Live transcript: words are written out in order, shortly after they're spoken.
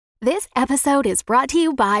This episode is brought to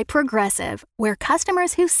you by Progressive, where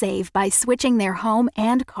customers who save by switching their home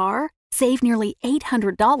and car save nearly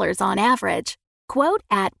 $800 on average. Quote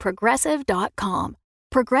at Progressive.com.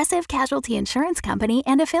 Progressive Casualty Insurance Company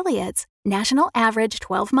and Affiliates. National average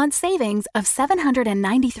 12-month savings of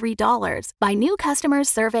 $793 by new customers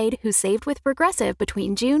surveyed who saved with Progressive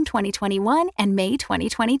between June 2021 and May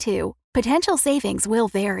 2022. Potential savings will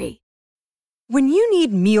vary. When you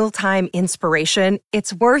need mealtime inspiration,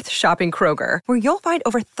 it's worth shopping Kroger, where you'll find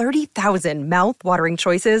over 30,000 mouth-watering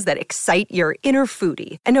choices that excite your inner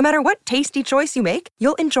foodie. And no matter what tasty choice you make,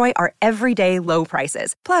 you'll enjoy our everyday low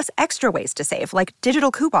prices, plus extra ways to save, like digital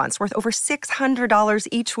coupons worth over $600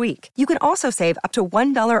 each week. You can also save up to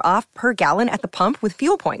 $1 off per gallon at the pump with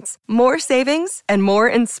fuel points. More savings and more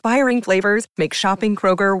inspiring flavors make shopping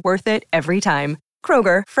Kroger worth it every time.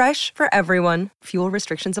 Kroger, fresh for everyone. Fuel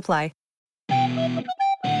restrictions apply.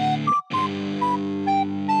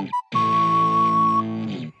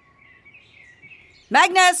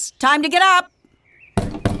 Magnus, time to get up.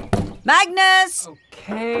 Magnus!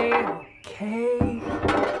 Okay.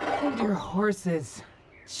 Hold your horses.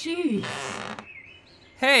 Jeez.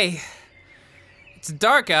 Hey, it's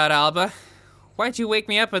dark out, Alba. Why'd you wake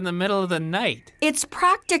me up in the middle of the night? It's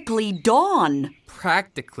practically dawn.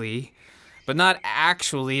 Practically, but not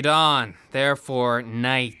actually dawn. Therefore,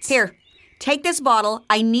 night. Here, take this bottle.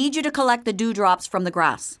 I need you to collect the dewdrops from the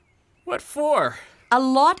grass. What for? A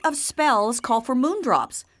lot of spells call for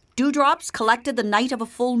moondrops. Dewdrops collected the night of a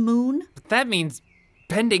full moon. But that means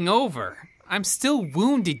bending over. I'm still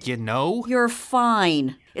wounded, you know. You're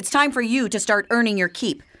fine. It's time for you to start earning your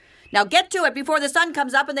keep. Now get to it before the sun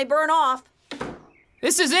comes up and they burn off.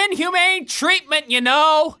 This is inhumane treatment, you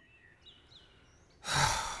know.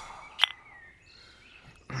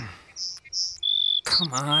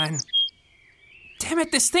 Come on. Damn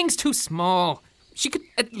it, this thing's too small. She could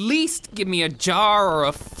at least give me a jar or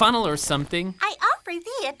a funnel or something. I offer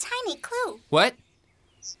thee a tiny clue. What?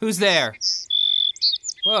 Who's there?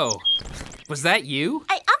 Whoa. Was that you?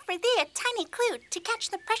 I offer thee a tiny clue to catch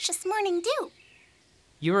the precious morning dew.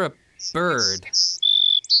 You're a bird.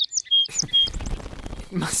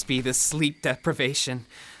 It must be the sleep deprivation.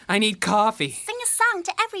 I need coffee. Sing a song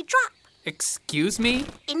to every drop. Excuse me?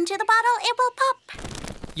 Into the bottle it will pop.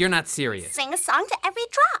 You're not serious. Sing a song to every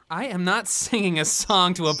drop. I am not singing a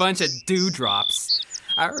song to a bunch of dewdrops.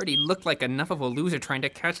 I already look like enough of a loser trying to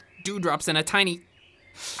catch dewdrops in a tiny...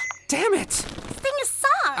 Damn it! Sing a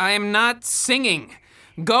song. I am not singing.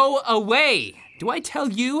 Go away. Do I tell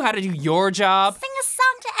you how to do your job? Sing a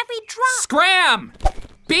song to every drop. Scram!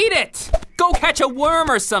 Beat it! Go catch a worm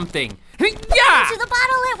or something. Yeah! Into the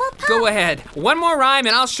bottle it will pop. Go ahead. One more rhyme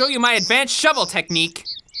and I'll show you my advanced shovel technique.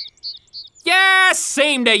 Yeah,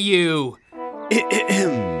 same to you.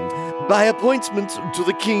 By appointment to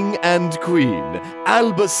the King and Queen,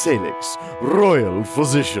 Alba Salix, Royal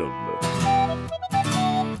Physician.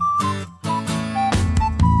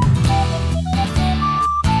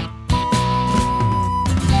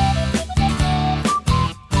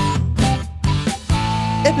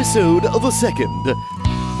 Episode of the second,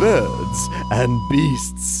 Birds and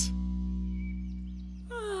Beasts.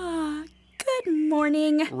 Good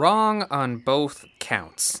morning. Wrong on both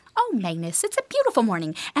counts. Oh, Magnus, it's a beautiful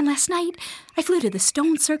morning. And last night, I flew to the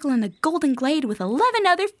stone circle in the Golden Glade with 11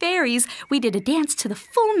 other fairies. We did a dance to the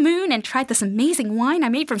full moon and tried this amazing wine I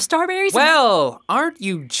made from starberries. Well, aren't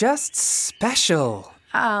you just special?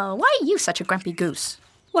 Why are you such a grumpy goose?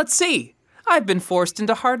 Let's see. I've been forced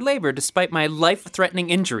into hard labor despite my life-threatening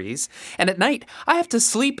injuries, and at night I have to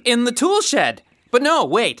sleep in the tool shed. But no,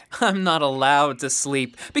 wait, I'm not allowed to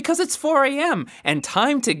sleep because it's 4 a.m. and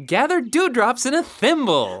time to gather dewdrops in a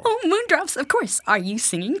thimble. Oh, moondrops, of course. Are you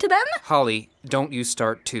singing to them? Holly, don't you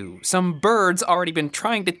start too. Some bird's already been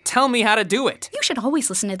trying to tell me how to do it. You should always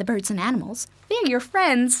listen to the birds and animals. They're your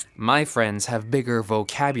friends. My friends have bigger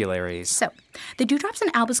vocabularies. So, the dewdrops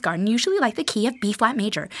in Alba's garden usually like the key of B flat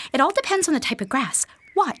major. It all depends on the type of grass.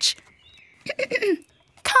 Watch.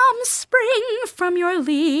 Come spring from your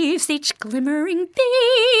leaves, each glimmering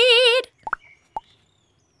bead.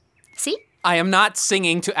 See? I am not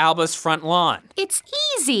singing to Alba's front lawn. It's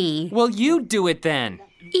easy. Well, you do it then.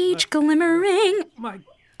 Each glimmering...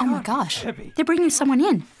 Oh my gosh, they're bringing someone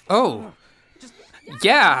in. Oh.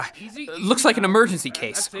 Yeah, looks like an emergency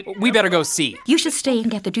case. We better go see. You should stay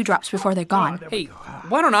and get the dewdrops before they're gone. Hey,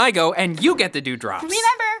 why don't I go and you get the dewdrops?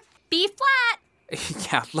 Remember, B flat.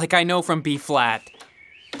 Yeah, like I know from B flat.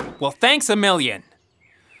 Well, thanks a million.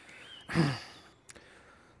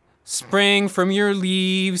 Spring from your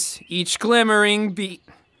leaves, each glimmering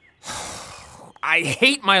I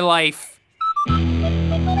hate my life.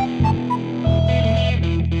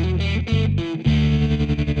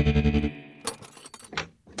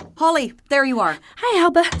 Holly, there you are. Hi,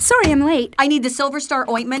 Alba. Sorry I'm late. I need the Silver Star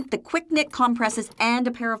ointment, the quick knit compresses, and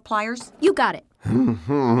a pair of pliers. You got it.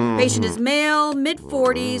 Patient is male,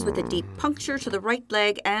 mid-40s, with a deep puncture to the right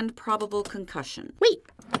leg and probable concussion. Wait,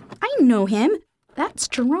 I know him. That's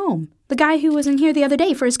Jerome, the guy who was in here the other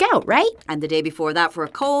day for his gout, right? And the day before that for a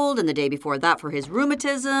cold, and the day before that for his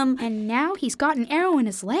rheumatism. And now he's got an arrow in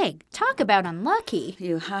his leg. Talk about unlucky.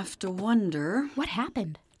 You have to wonder. What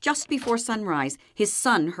happened? Just before sunrise, his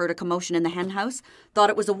son heard a commotion in the hen house, thought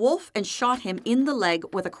it was a wolf, and shot him in the leg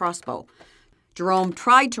with a crossbow. Jerome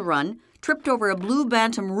tried to run, tripped over a blue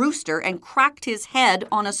bantam rooster, and cracked his head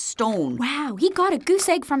on a stone. Wow, he got a goose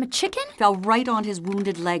egg from a chicken? Fell right on his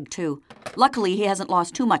wounded leg, too. Luckily, he hasn't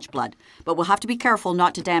lost too much blood, but we'll have to be careful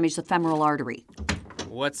not to damage the femoral artery.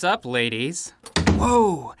 What's up, ladies?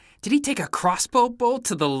 Whoa, did he take a crossbow bolt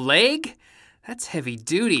to the leg? That's heavy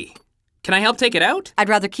duty. Can I help take it out? I'd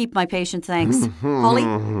rather keep my patient, thanks. Holly,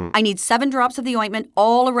 I need 7 drops of the ointment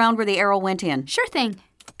all around where the arrow went in. Sure thing.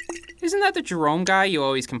 Isn't that the Jerome guy you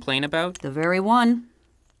always complain about? The very one.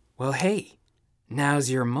 Well, hey,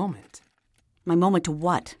 now's your moment. My moment to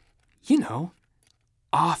what? You know,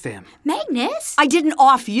 off him. Magnus? I didn't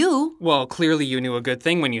off you. Well, clearly you knew a good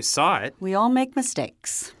thing when you saw it. We all make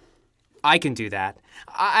mistakes. I can do that.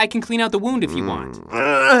 I can clean out the wound if you want.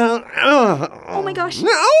 Oh my gosh.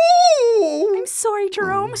 No! I'm sorry,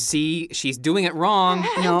 Jerome. See, she's doing it wrong.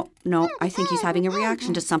 No, I think he's having a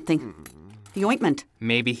reaction to something. The ointment.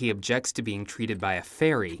 Maybe he objects to being treated by a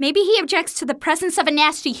fairy. Maybe he objects to the presence of a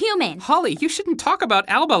nasty human. Holly, you shouldn't talk about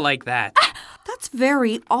Alba like that. That's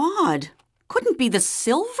very odd. Couldn't be the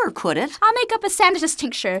silver, could it? I'll make up a Sanitas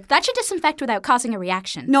tincture. That should disinfect without causing a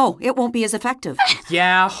reaction. No, it won't be as effective.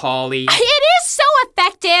 Yeah, Holly. It is so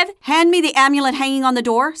effective! Hand me the amulet hanging on the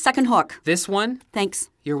door. Second hook. This one? Thanks.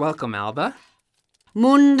 You're welcome, Alba.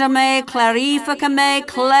 Munda me clarifica me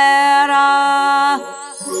clara.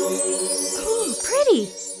 Ooh, pretty.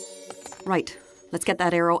 Right. Let's get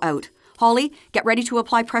that arrow out. Holly, get ready to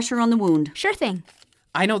apply pressure on the wound. Sure thing.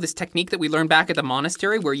 I know this technique that we learned back at the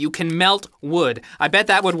monastery where you can melt wood. I bet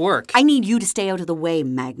that would work. I need you to stay out of the way,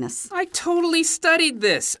 Magnus. I totally studied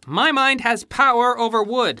this. My mind has power over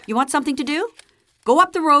wood. You want something to do? Go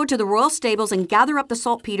up the road to the royal stables and gather up the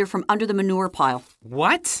saltpeter from under the manure pile.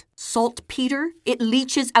 What? Saltpeter? It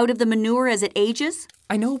leaches out of the manure as it ages?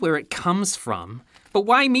 I know where it comes from. But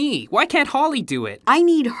why me? Why can't Holly do it? I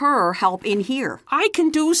need her help in here. I can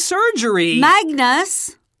do surgery.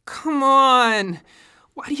 Magnus! Come on.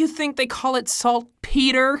 Why do you think they call it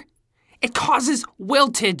saltpeter? It causes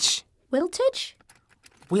wiltage. Wiltage?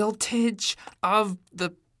 Wiltage of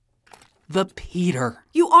the peter.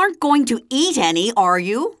 You aren't going to eat any, are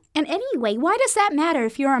you? And anyway, why does that matter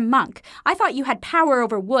if you're a monk? I thought you had power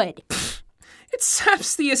over wood. It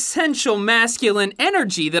saps the essential masculine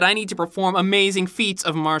energy that I need to perform amazing feats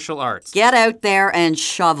of martial arts. Get out there and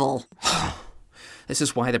shovel. This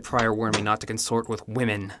is why the prior warned me not to consort with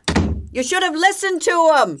women. You should have listened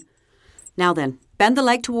to him. Now then, bend the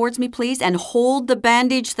leg towards me, please, and hold the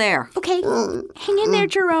bandage there. Okay, hang in there,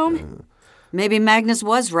 Jerome. Maybe Magnus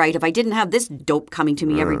was right. If I didn't have this dope coming to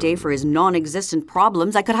me every day for his non-existent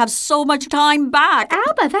problems, I could have so much time back.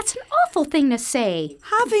 Alba, that's an awful thing to say.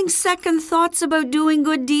 Having second thoughts about doing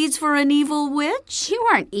good deeds for an evil witch? You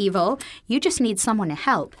aren't evil. You just need someone to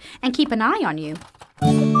help and keep an eye on you.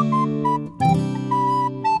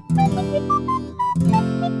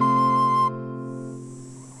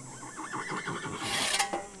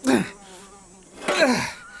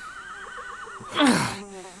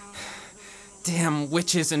 Damn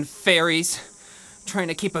witches and fairies. Trying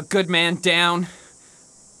to keep a good man down.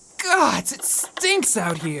 Gods, it stinks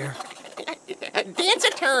out here. Dance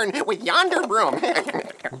a turn with yonder broom.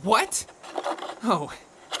 What? Oh,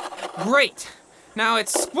 great. Now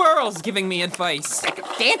it's squirrels giving me advice.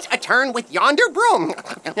 Dance a turn with yonder broom.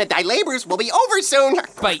 Thy labors will be over soon.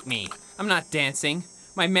 Bite me. I'm not dancing.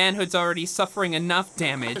 My manhood's already suffering enough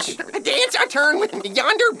damage. Dance a turn with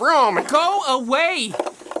yonder broom. Go away!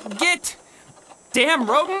 Get... Damn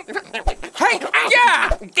rodent! Hey, yeah!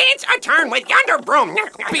 Dance a turn with yonder broom.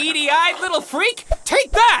 Beady-eyed little freak!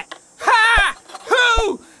 Take that! Ha!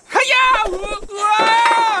 Hoo! Hi-ya!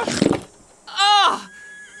 Ah! Oh!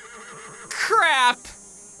 Crap!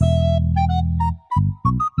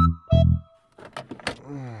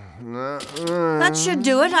 That should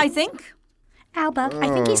do it, I think. Alba, I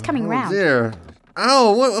think he's coming round. Dear.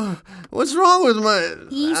 Ow, what's wrong with my...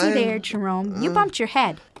 Easy there, Jerome. You bumped your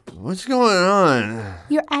head. What's going on?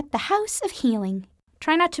 You're at the House of Healing.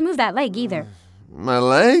 Try not to move that leg either. My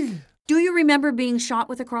leg? Do you remember being shot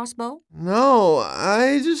with a crossbow? No,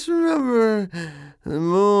 I just remember the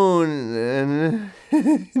moon,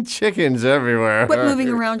 and chickens everywhere. Quit moving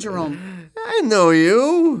around, Jerome. I know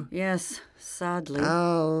you. Yes, sadly.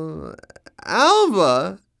 Alba,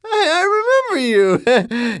 I remember you.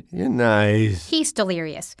 You're nice. He's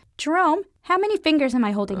delirious. Jerome, how many fingers am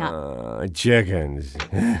I holding up? Chickens.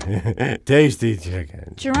 Tasty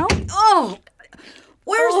chickens. Jerome? Oh!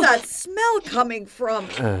 Where's that smell coming from?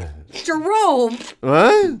 Jerome!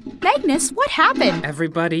 What? Magnus, what happened?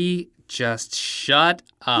 Everybody, just shut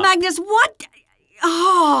up. Magnus, what?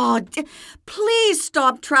 Oh, please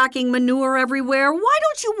stop tracking manure everywhere. Why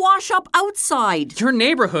don't you wash up outside? Your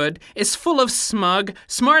neighborhood is full of smug,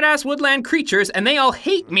 smart-ass woodland creatures, and they all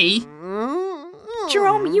hate me.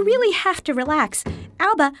 Jerome, you really have to relax.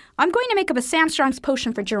 Alba, I'm going to make up a Samstrong's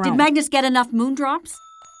potion for Jerome. Did Magnus get enough moon drops?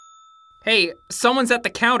 Hey, someone's at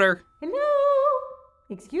the counter. Hello?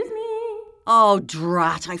 Excuse me? Oh,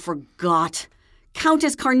 drat, I forgot.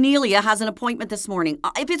 Countess Carnelia has an appointment this morning.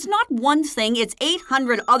 If it's not one thing, it's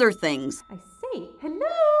 800 other things. I say, hello?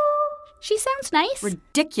 She sounds nice.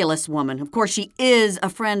 Ridiculous woman. Of course, she is a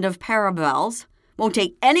friend of Parabelle's. Won't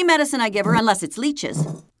take any medicine I give her unless it's leeches.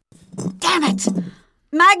 Damn it!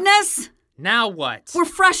 Magnus! Now what? We're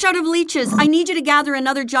fresh out of leeches. I need you to gather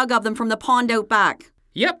another jug of them from the pond out back.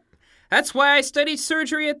 Yep. That's why I studied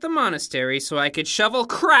surgery at the monastery, so I could shovel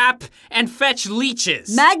crap and fetch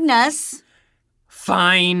leeches. Magnus!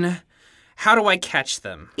 Fine. How do I catch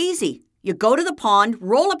them? Easy. You go to the pond,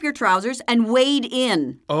 roll up your trousers, and wade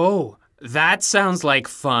in. Oh, that sounds like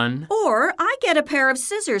fun. Or I get a pair of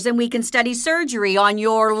scissors and we can study surgery on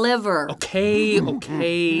your liver. Okay.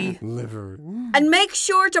 Liver. And make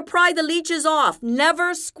sure to pry the leeches off.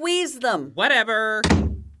 Never squeeze them. Whatever.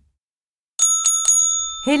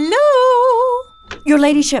 Hello? Your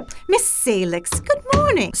ladyship. Miss Salix, good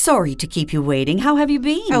morning. Sorry to keep you waiting. How have you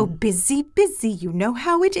been? Oh, busy. You know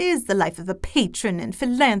how it is, the life of a patron and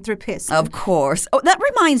philanthropist. Of course. Oh, that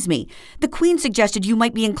reminds me. The Queen suggested you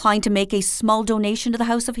might be inclined to make a small donation to the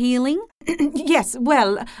House of Healing. Yes,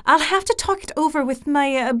 well, I'll have to talk it over with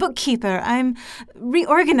my bookkeeper. I'm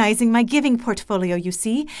reorganizing my giving portfolio, you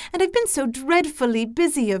see, and I've been so dreadfully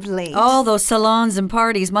busy of late. All those salons and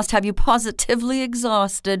parties must have you positively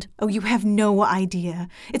exhausted. Oh, you have no idea.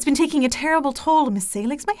 It's been taking a terrible toll, Miss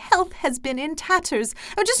Salix. My health has been in tatters.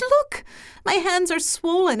 Oh, just look. My hands are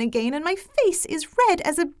swollen again, and my face is red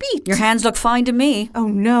as a beet. Your hands look fine to me. Oh,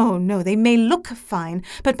 no. They may look fine,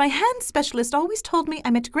 but my hand specialist always told me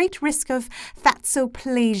I'm at great risk of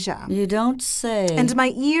fatsoplasia. You don't say. And my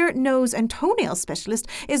ear, nose, and toenail specialist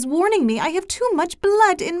is warning me I have too much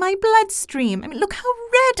blood in my bloodstream. I mean, look how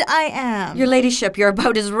red I am. Your ladyship, you're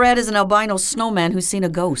about as red as an albino snowman who's seen a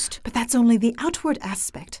ghost. But that's only the outward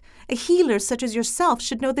aspect. A healer such as yourself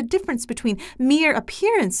should know the difference between mere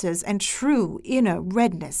appearances and true inner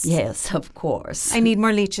redness. Yes, of course. I need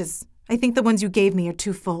more leeches. I think the ones you gave me are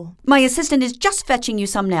too full. My assistant is just fetching you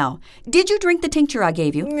some now. Did you drink the tincture I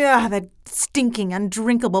gave you? Ah, that stinking,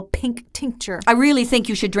 undrinkable pink tincture. I really think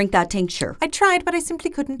you should drink that tincture. I tried, but I simply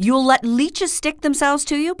couldn't. You'll let leeches stick themselves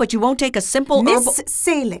to you, but you won't take a simple Miss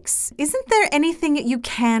Salix, isn't there anything you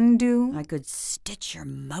can do? I could stitch your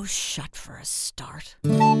mouth shut for a start.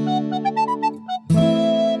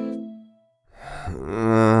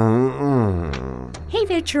 Hey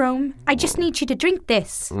there, Jerome. I just need you to drink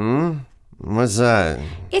this. What's that?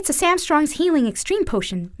 It's a Samstrong's Healing Extreme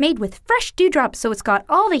Potion, made with fresh dewdrops, so it's got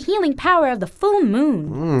all the healing power of the full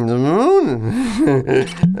moon. The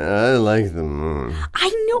moon? I like the moon. I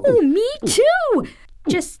know, me too.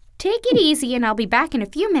 Just take it easy and I'll be back in a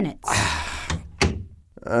few minutes.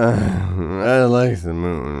 I like the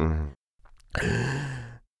moon.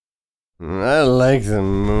 I like the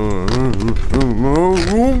moon.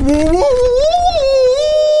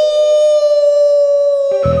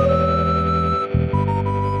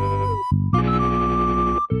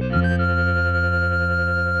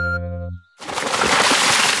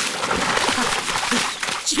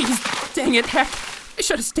 Jeez, dang it, heck. I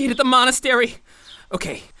should have stayed at the monastery.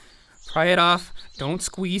 Okay, pry it off. Don't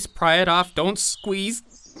squeeze. Pry it off. Don't squeeze.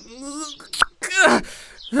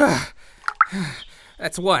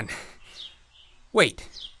 That's one. Wait,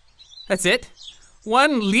 that's it?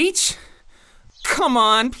 One leech? Come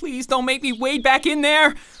on, please don't make me wade back in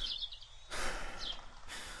there.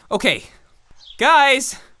 Okay,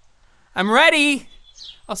 guys, I'm ready.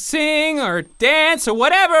 I'll sing or dance or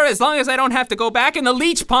whatever as long as I don't have to go back in the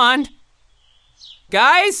leech pond.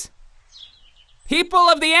 Guys? People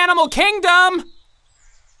of the animal kingdom!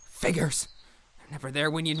 Figures. They're never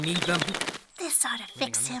there when you need them. This ought to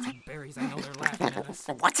fix him. Berries, I know they're laughing at us.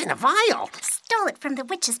 What's in the vial? Stole it from the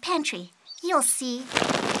witch's pantry. You'll see.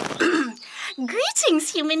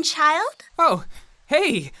 Greetings, human child. Oh,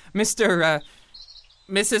 Hey, Mrs.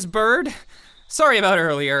 Bird. Sorry about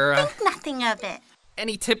earlier. Think nothing of it.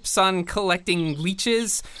 Any tips on collecting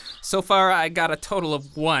leeches? So far, I got a total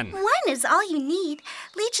of 1. 1 is all you need.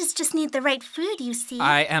 Leeches just need the right food, you see.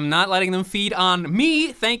 I am not letting them feed on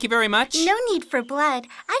me. Thank you very much. No need for blood.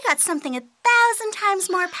 I got something 1,000 times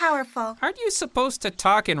more powerful. Aren't you supposed to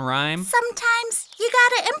talk in rhyme? Sometimes you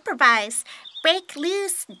gotta improvise. Break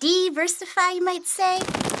loose, diversify, you might say.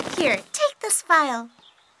 Here, take this file.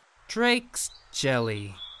 Drake's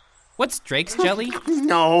jelly. What's Drake's jelly?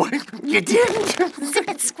 No, you didn't. Zip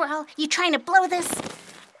it, squirrel. You trying to blow this?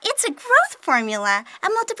 It's a growth formula, a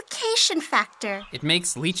multiplication factor. It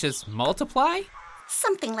makes leeches multiply?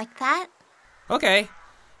 Something like that. Okay,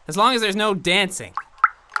 as long as there's no dancing.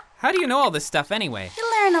 How do you know all this stuff anyway? You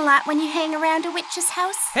learn a lot when you hang around a witch's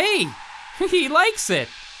house. Hey, he likes it.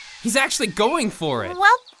 He's actually going for it.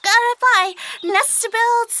 Well, gotta fly. Nests to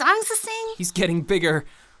build, songs to sing. He's getting bigger.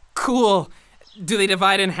 Cool. Do they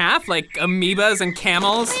divide in half like amoebas and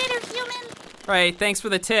camels? Later, human. Right, thanks for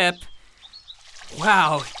the tip.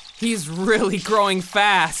 Wow, he's really growing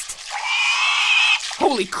fast.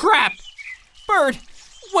 Holy crap! Bird,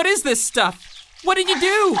 what is this stuff? What did you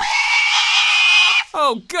do?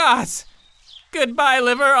 Oh, God. Goodbye,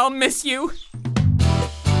 liver. I'll miss you.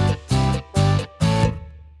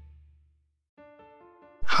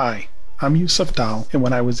 Hi, I'm Yusuf Dal, and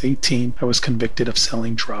when I was 18, I was convicted of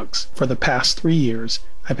selling drugs. For the past 3 years,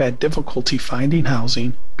 I've had difficulty finding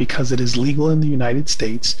housing because it is legal in the United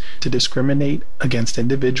States to discriminate against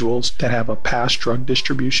individuals that have a past drug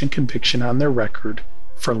distribution conviction on their record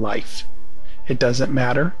for life. It doesn't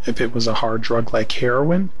matter if it was a hard drug like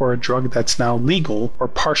heroin or a drug that's now legal or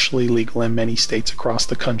partially legal in many states across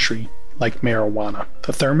the country, like marijuana.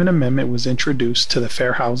 The Thurman Amendment was introduced to the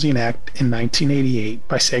Fair Housing Act in 1988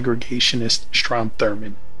 by segregationist Strom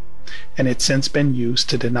Thurmond, and it's since been used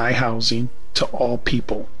to deny housing to all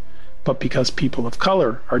people. But because people of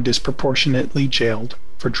color are disproportionately jailed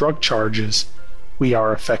for drug charges, we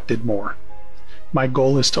are affected more. My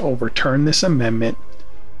goal is to overturn this amendment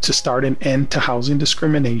to start an end to housing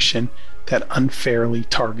discrimination that unfairly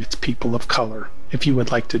targets people of color. If you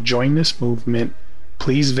would like to join this movement,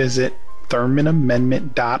 please visit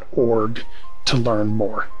ThurmanAmendment.org to learn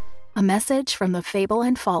more. A message from the Fable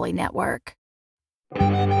and Folly Network.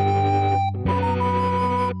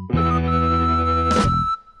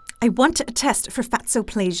 I want a test for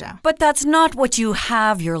fatsoplasia. But that's not what you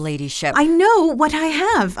have, your ladyship. I know what I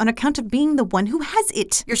have on account of being the one who has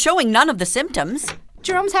it. You're showing none of the symptoms.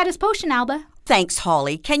 Jerome's had his potion, Alba. Thanks,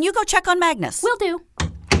 Holly. Can you go check on Magnus? Will do.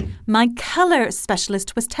 My color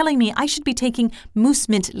specialist was telling me I should be taking moose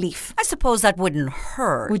mint leaf. I suppose that wouldn't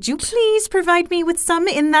hurt. Would you please provide me with some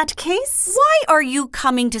in that case? Why are you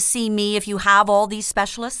coming to see me if you have all these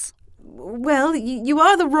specialists? Well, you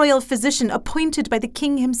are the royal physician appointed by the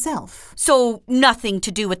king himself. So nothing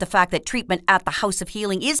to do with the fact that treatment at the House of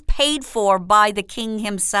Healing is paid for by the king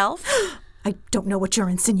himself? I don't know what you're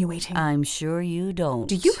insinuating. I'm sure you don't.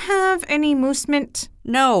 Do you have any moose mint?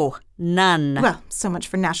 No, none. Well, so much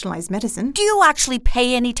for nationalized medicine. Do you actually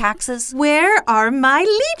pay any taxes? Where are my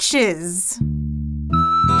leeches?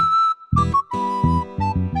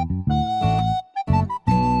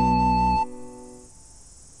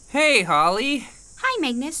 Hey, Holly. Hi,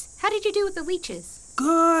 Magnus. How did you do with the leeches?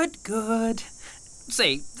 Good.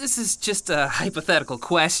 Say, this is just a hypothetical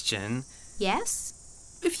question. Yes?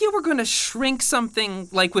 If you were going to shrink something,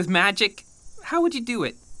 like with magic, how would you do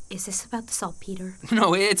it? Is this about the saltpeter?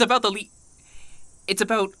 No, it's about It's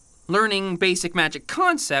about learning basic magic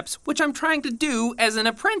concepts, which I'm trying to do as an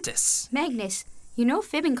apprentice. Magnus, you know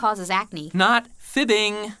fibbing causes acne. Not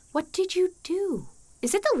fibbing. What did you do?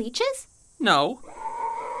 Is it the leeches? No.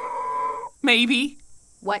 Maybe.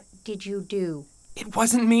 What did you do? It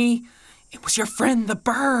wasn't me. It was your friend, the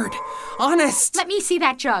bird. Honest. Let me see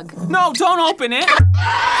that jug. No, don't open it. Put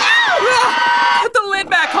the lid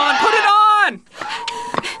back on. Put it on.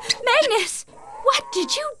 Magnus, what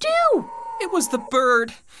did you do? It was the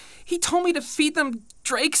bird. He told me to feed them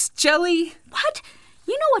Drake's jelly. What?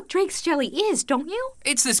 You know what Drake's jelly is, don't you?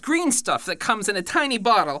 It's this green stuff that comes in a tiny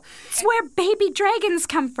bottle. It's where baby dragons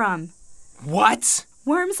come from. What?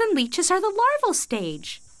 Worms and leeches are the larval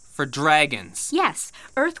stage. For dragons. Yes.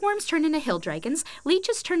 Earthworms turn into hill dragons,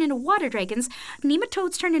 leeches turn into water dragons,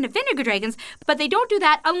 nematodes turn into vinegar dragons, but they don't do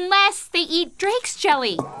that unless they eat Drake's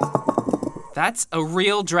jelly. That's a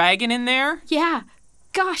real dragon in there? Yeah.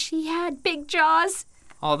 Gosh, he had big jaws.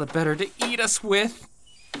 All the better to eat us with.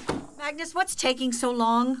 Magnus, what's taking so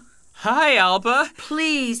long? Hi, Alba.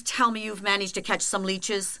 Please tell me you've managed to catch some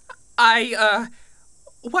leeches. Why,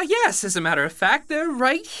 yes, as a matter of fact, they're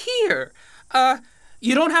right here.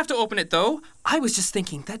 You don't have to open it, though. I was just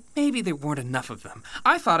thinking that maybe there weren't enough of them.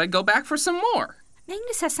 I thought I'd go back for some more.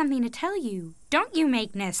 Magnus has something to tell you. Don't you,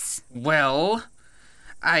 Magnus? Well,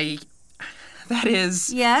 that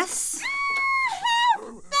is... Yes?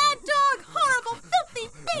 Bad dog! Horrible, filthy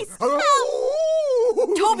beast!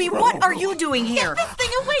 Toby, what are you doing here? Get this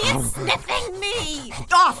thing away! It's sniffing me!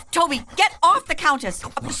 Off! Toby, get off the Countess!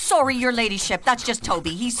 Sorry, your ladyship. That's just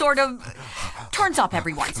Toby. He sort of turns up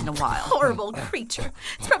every once in a while. Horrible creature.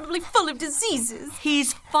 It's probably full of diseases.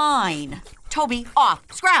 He's fine. Toby, off.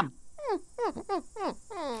 Scram!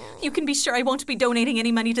 You can be sure I won't be donating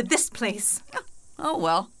any money to this place. Oh,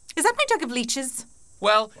 well. Is that my jug of leeches?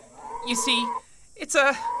 Well, you see, it's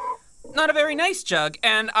not a very nice jug,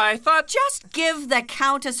 and I thought... Just give the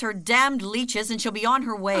Countess her damned leeches and she'll be on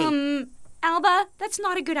her way. Alba, that's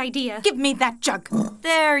not a good idea. Give me that jug.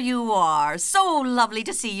 There you are. So lovely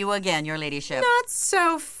to see you again, your ladyship. Not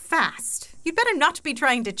so fast. You'd better not be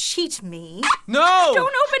trying to cheat me. No!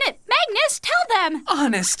 Don't open it! Magnus, tell them!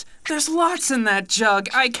 Honest, there's lots in that jug.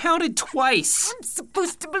 I counted twice. I'm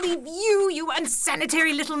supposed to believe you, you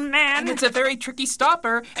unsanitary little man. And it's a very tricky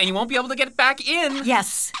stopper, and you won't be able to get it back in.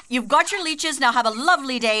 Yes, you've got your leeches. Now have a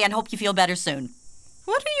lovely day and hope you feel better soon.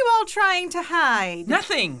 What are you all trying to hide?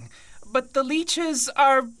 Nothing. But the leeches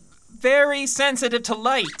are very sensitive to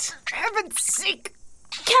light. Heaven's sake!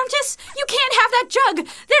 Countess, you can't have that jug!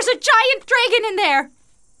 There's a giant dragon in there!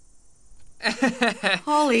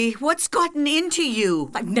 Holly, what's gotten into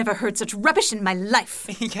you? I've never heard such rubbish in my life.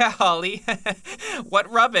 Yeah, Holly.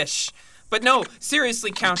 What rubbish. But no,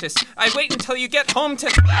 seriously, Countess, I wait until you get home to...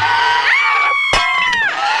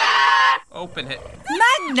 Open it.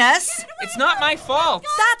 Magnus! It's not my fault.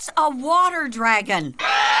 That's a water dragon.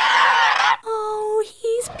 Oh,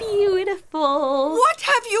 he's beautiful. What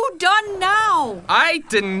have you done now? I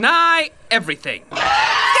deny everything. Get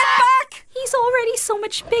back! He's already so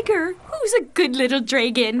much bigger. Who's a good little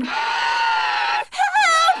dragon? Help!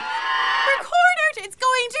 We're cornered! It's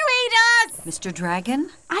going to eat us! Mr. Dragon?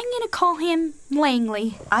 I'm going to call him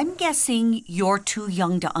Langley. I'm guessing you're too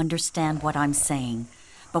young to understand what I'm saying.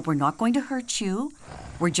 But we're not going to hurt you.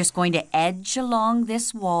 We're just going to edge along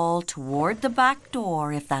this wall toward the back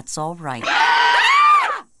door, if that's all right.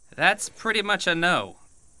 That's pretty much a no.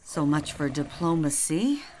 So much for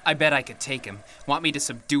diplomacy. I bet I could take him. Want me to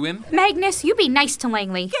subdue him? Magnus, you be nice to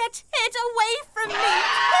Langley. Get it away from me!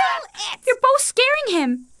 Kill it! You're both scaring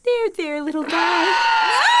him. There, little guy.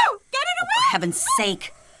 No! Get it away! For heaven's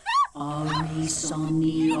sake. Ari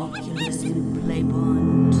somni oculus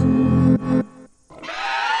implebant.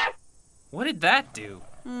 What did that do?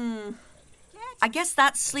 I guess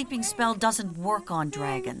that sleeping spell doesn't work on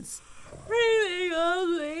dragons. Really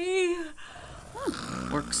ugly.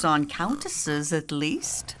 Works on countesses, at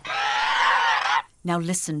least. Now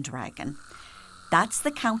listen, dragon. That's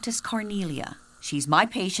the Countess Carnelia. She's my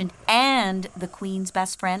patient and the Queen's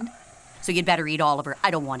best friend. So you'd better eat all of her. I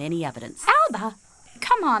don't want any evidence. Alba,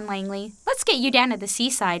 come on, Langley. Let's get you down to the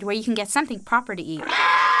seaside where you can get something proper to eat.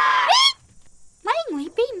 Langley,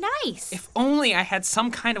 be nice. If only I had some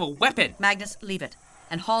kind of a weapon. Magnus, leave it.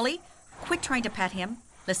 And Holly, quit trying to pet him.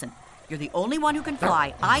 Listen, you're the only one who can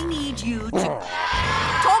fly. I need you to...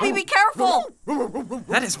 Toby, be careful!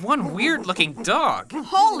 That is one weird-looking dog.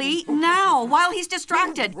 Holly, now, while he's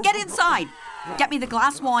distracted. Get inside. Get me the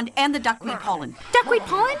glass wand and the duckweed pollen. Duckweed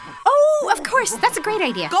pollen? Oh, of course. That's a great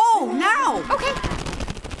idea. Go, now! Okay.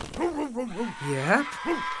 Yep.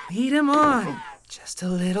 Lead him on. Just a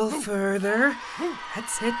little further.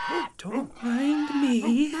 That's it. Don't mind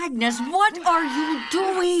me. Magnus, what are you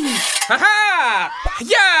doing? Ha-ha!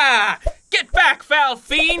 Yeah! Get back, foul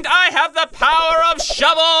fiend! I have the power of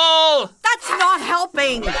shovel! That's not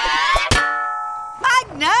helping.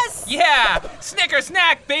 Magnus! Yeah! Snicker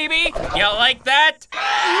snack, baby! You like that?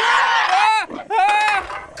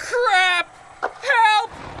 Crap!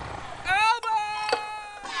 Help! Alba!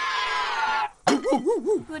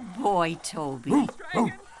 Good boy, Toby.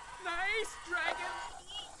 Dragon! Nice dragon!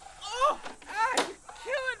 Oh! You're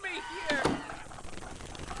killing me here!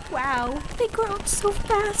 Wow, they grow up so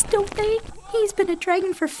fast, don't they? He's been a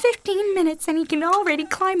dragon for 15 minutes and he can already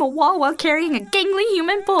climb a wall while carrying a gangly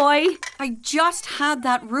human boy. I just had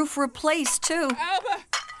that roof replaced, too. Alba!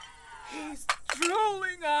 He's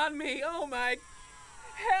drooling on me! Oh my...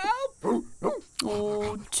 Help!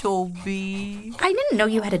 Oh, Toby. I didn't know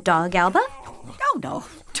you had a dog, Alba. Oh, no.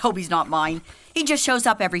 Toby's not mine. He just shows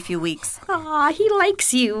up every few weeks. Aw, he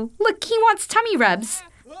likes you. Look, he wants tummy rubs.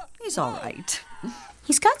 He's all right.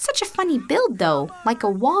 He's got such a funny build, though, like a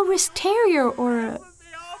walrus terrier or a...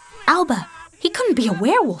 Alba, he couldn't be a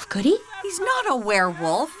werewolf, could he? He's not a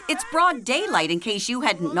werewolf. It's broad daylight, in case you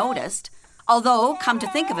hadn't noticed. Although, come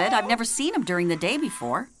to think of it, I've never seen him during the day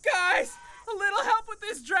before. Guys, a little help with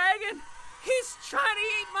this dragon. He's trying to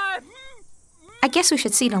eat my... I guess we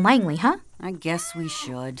should see to Langley, huh? I guess we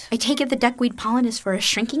should. I take it the duckweed pollen is for a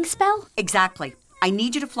shrinking spell? Exactly. I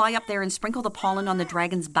need you to fly up there and sprinkle the pollen on the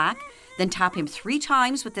dragon's back, then tap him 3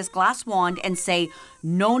 times with this glass wand and say,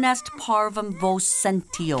 Non est parvum vos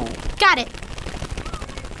sentio. Got it.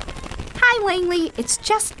 Hi, Langley. It's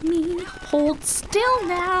just me. Hold still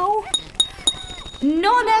now.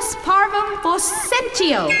 Non est parvum vos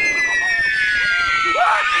sentio.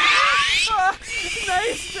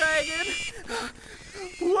 Nice, dragon.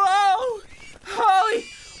 Whoa! Holly,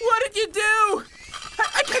 what did you do?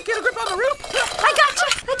 I can't get a grip on the roof. I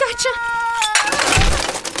gotcha.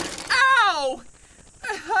 Ow!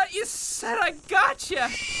 I thought you said I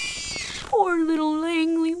gotcha. Poor little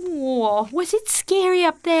Langley. Whoa, was it scary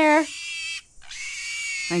up there?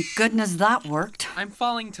 Thank goodness that worked. I'm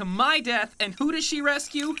falling to my death, and who does she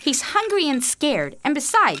rescue? He's hungry and scared. And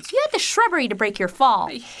besides, you had the shrubbery to break your fall.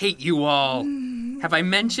 I hate you all. Have I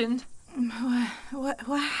mentioned? What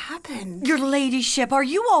happened? Your ladyship, are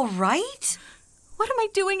you all right? What am I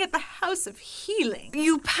doing at the House of Healing?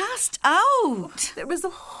 You passed out. There was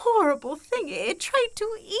a horrible thing. It tried to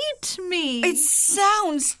eat me. It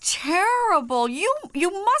sounds terrible. You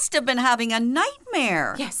must have been having a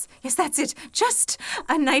nightmare. Yes, that's it. Just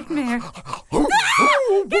a nightmare. No!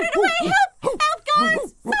 Get it away! Help! Help,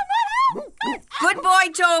 guys! Someone help! Good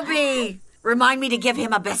boy, Toby. Remind me to give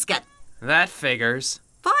him a biscuit. That figures.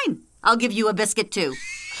 Fine. I'll give you a biscuit, too.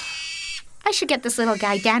 I should get this little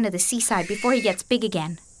guy down to the seaside before he gets big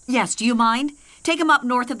again. Yes, do you mind? Take him up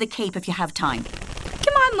north of the Cape if you have time.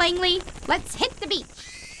 Come on, Langley. Let's hit the beach.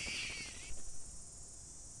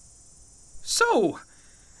 So,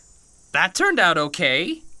 that turned out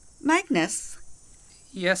okay. Magnus?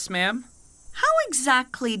 Yes, ma'am? How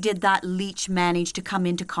exactly did that leech manage to come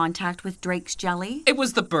into contact with Drake's jelly? It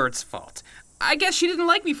was the bird's fault. I guess she didn't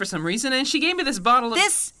like me for some reason, and she gave me this bottle of...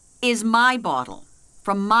 This is my bottle.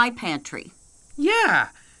 From my pantry. Yeah,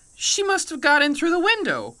 she must have got in through the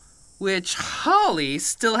window, which Holly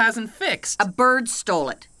still hasn't fixed. A bird stole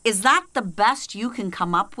it. Is that the best you can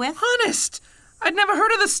come up with? Honest, I'd never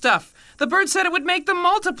heard of this stuff. The bird said it would make them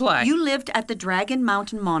multiply. You lived at the Dragon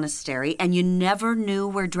Mountain Monastery and you never knew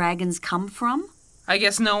where dragons come from? I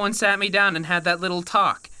guess no one sat me down and had that little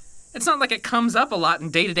talk. It's not like it comes up a lot in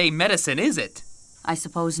day-to-day medicine, is it? I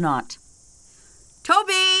suppose not.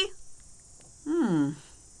 Toby!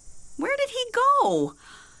 Where did he go?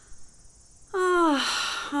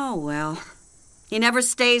 Oh, well. He never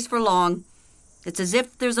stays for long. It's as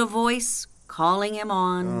if there's a voice calling him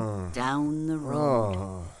on down the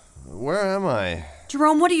road. Where am I?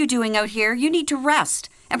 Jerome, what are you doing out here? You need to rest.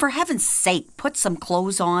 And for heaven's sake, put some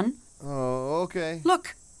clothes on. Oh, okay.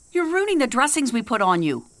 Look, you're ruining the dressings we put on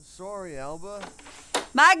you. Sorry, Alba.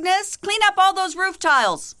 Magnus, clean up all those roof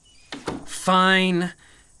tiles. Fine.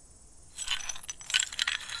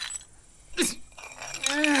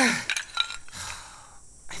 I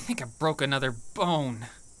think I broke another bone.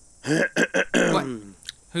 What?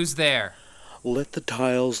 Who's there? Let the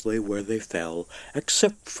tiles lay where they fell,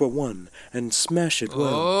 except for one, and smash it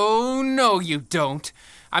well. Oh, no, you don't.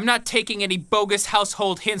 I'm not taking any bogus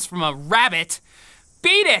household hints from a rabbit.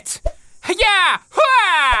 Beat it! Yeah!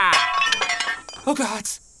 Hua! Oh, God.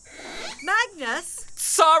 Magnus?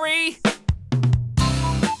 Sorry!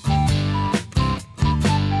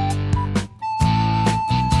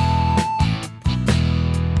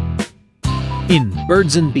 In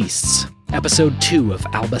Birds and Beasts, Episode 2 of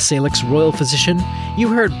Alba Salix Royal Physician, you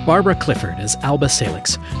heard Barbara Clifford as Alba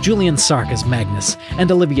Salix, Julian Sark as Magnus, and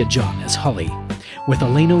Olivia John as Holly, with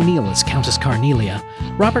Elaine O'Neill as Countess Carnelia,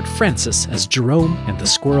 Robert Francis as Jerome and the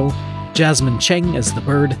Squirrel, Jasmine Cheng as the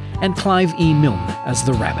Bird, and Clive E. Milne as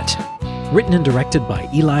the Rabbit. Written and directed by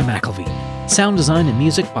Eli McElveen. Sound design and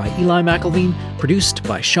music by Eli McElveen, produced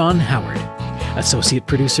by Sean Howard. Associate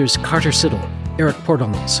producers Carter Siddle, Eric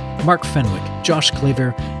Portals, Mark Fenwick, Josh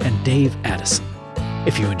Claver, and Dave Addison.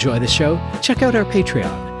 If you enjoy the show, check out our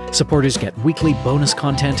Patreon. Supporters get weekly bonus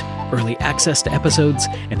content, early access to episodes,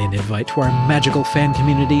 and an invite to our magical fan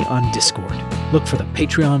community on Discord. Look for the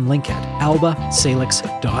Patreon link at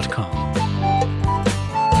albasalix.com.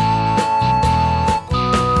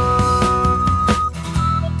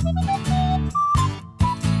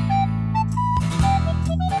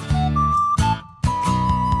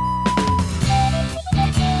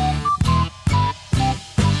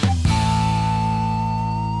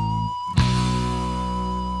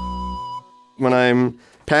 When I'm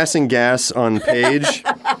passing gas on Paige,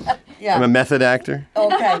 Yeah. I'm a method actor.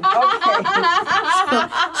 Okay.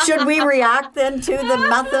 Should we react then to the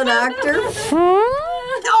method actor?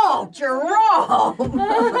 Oh, Jerome!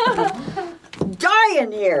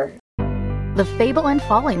 Dying here. The Fable and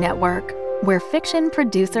Folly Network, where fiction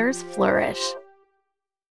producers flourish.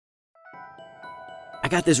 I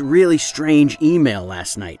got this really strange email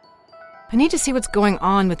last night. I need to see what's going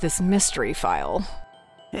on with this mystery file.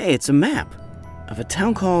 Hey, it's a map of a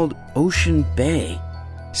town called Ocean Bay.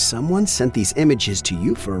 Someone sent these images to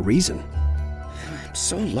you for a reason. I'm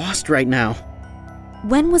so lost right now.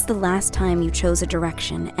 When was the last time you chose a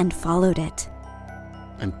direction and followed it?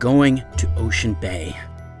 I'm going to Ocean Bay.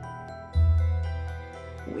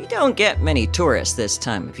 We don't get many tourists this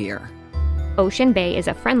time of year. Ocean Bay is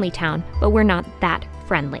a friendly town, but we're not that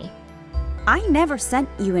friendly. I never sent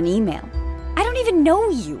you an email. I don't even know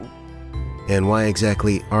you. And why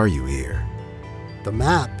exactly are you here? The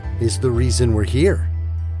map is the reason we're here.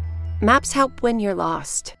 Maps help when you're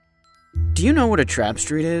lost. Do you know what a trap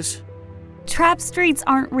street is? Trap streets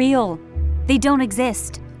aren't real. They don't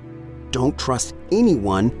exist. Don't trust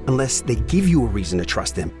anyone unless they give you a reason to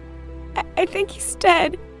trust them. I think he's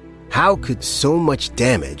dead. How could so much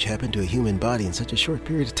damage happen to a human body in such a short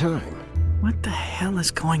period of time? What the hell is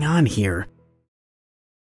going on here?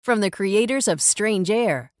 From the creators of Strange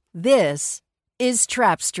Air, this is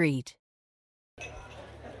Trap Street.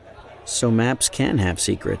 So maps can have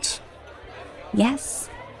secrets. Yes.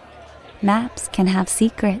 Maps can have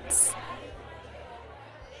secrets.